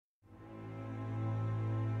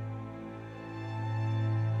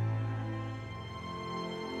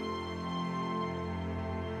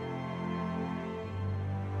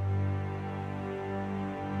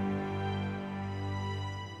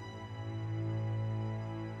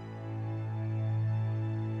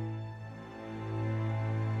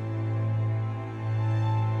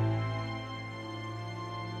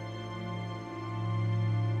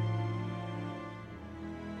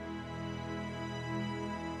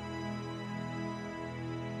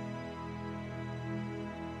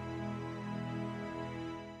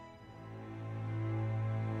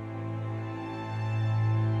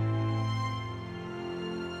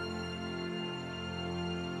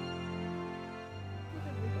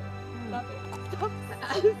Stop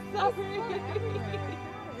it. Stop. I'm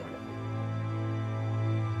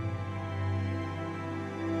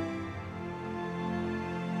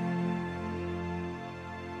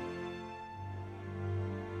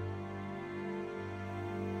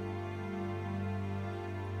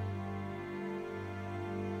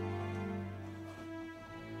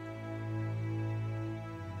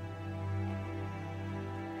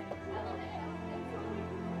sorry.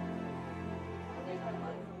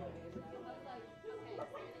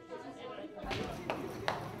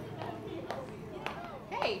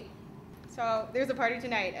 Hey, so there's a party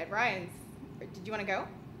tonight at Ryan's. Did you want to go?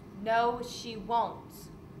 No, she won't.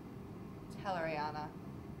 Tell her, Ayana.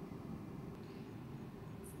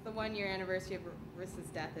 It's the 1-year anniversary of Marissa's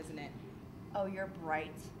death, isn't it? Oh, you're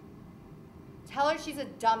bright. Tell her she's a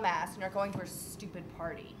dumbass and you're going to her stupid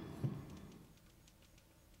party.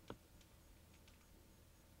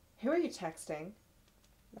 Who are you texting?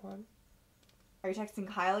 No one. Are you texting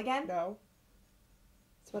Kyle again? No.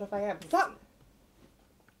 So what if I am? Stop!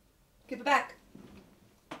 Give it back.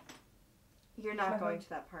 You're not going to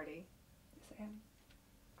that party. Yes, I am.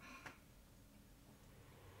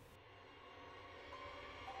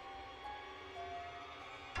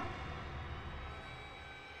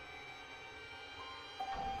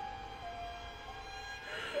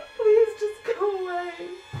 Please just go away.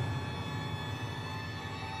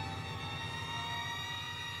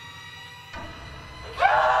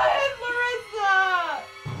 God, Marissa!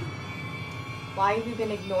 Why have you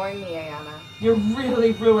been ignoring me, Ayana? You're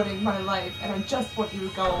really ruining my life, and I just want you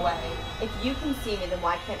to go away. If you can see me, then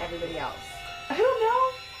why can't everybody else? I don't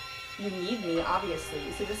know. You need me,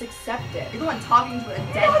 obviously, so just accept it. You're the one talking to a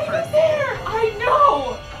dead Not even person. there! I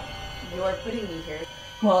know! You're putting me here.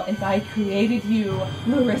 Well, if I created you,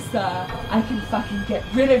 Marissa, I can fucking get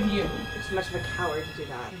rid of you. You're too much of a coward to do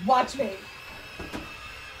that. Watch me.